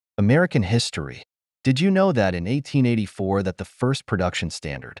American history. Did you know that in 1884 that the first production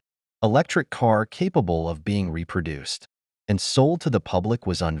standard, electric car capable of being reproduced and sold to the public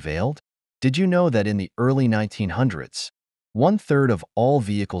was unveiled? Did you know that in the early 1900s, one-third of all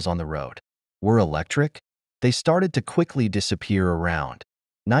vehicles on the road were electric? They started to quickly disappear around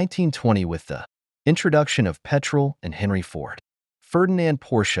 1920 with the introduction of petrol and Henry Ford. Ferdinand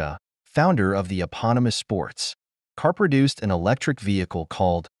Porsche, founder of the eponymous sports car, produced an electric vehicle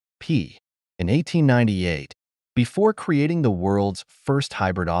called P in 1898, before creating the world's first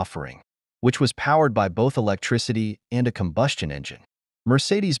hybrid offering, which was powered by both electricity and a combustion engine.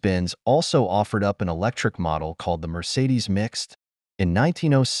 Mercedes-Benz also offered up an electric model called the Mercedes Mixte. In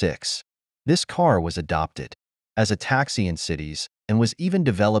 1906, this car was adopted as a taxi in cities and was even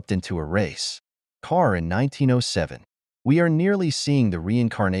developed into a race car in 1907. We are nearly seeing the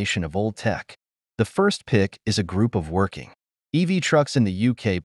reincarnation of old tech. The first pick is a group of working EV trucks in the UK